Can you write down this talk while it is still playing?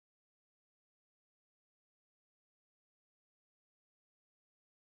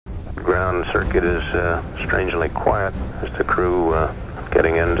The ground circuit is strangely quiet as the crew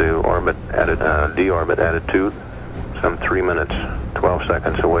getting into orbit deorbit attitude. Some 3 minutes, 12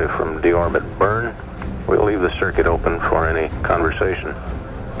 seconds away from deorbit burn. We'll leave the circuit open for any conversation.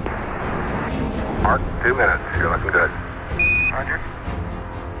 Mark, 2 minutes. You're looking good. Roger.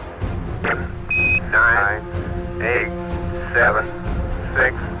 9, 8, 7,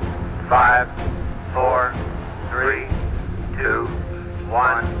 6, 5, 4, 3, 2,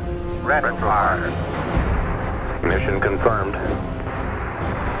 1. Red fire. Mission confirmed.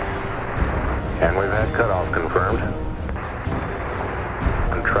 And we've had cutoff confirmed.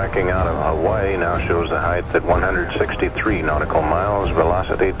 And tracking out of Hawaii now shows the height at 163 nautical miles,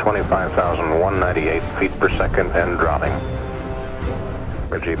 velocity 25,198 feet per second and dropping.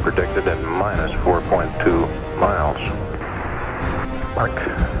 Energy predicted at minus 4.2 miles. Mark.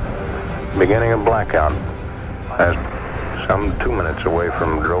 Beginning of blackout. As some 2 minutes away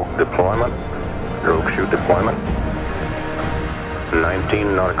from drogue chute deployment.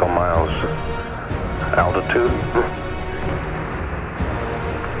 19 nautical miles altitude.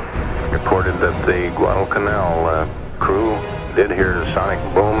 Reported that the Guadalcanal crew did hear the sonic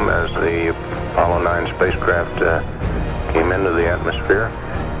boom as the Apollo 9 spacecraft came into the atmosphere.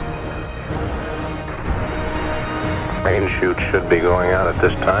 Main chute should be going out at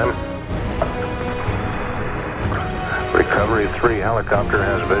this time. Recovery 3 helicopter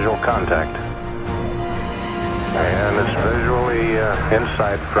has visual contact. And it's visually in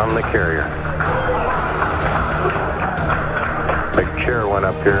sight from the carrier. Big chair went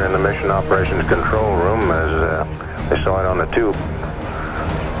up here in the mission operations control room as they saw it on the tube.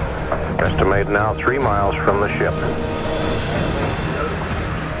 Estimate now 3 miles from the ship.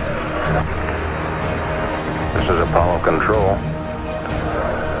 This is Apollo control.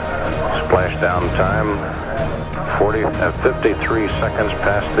 Splashdown time 53 seconds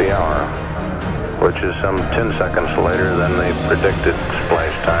past the hour, which is some 10 seconds later than the predicted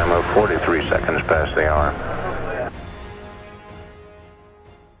splash time of 43 seconds past the hour.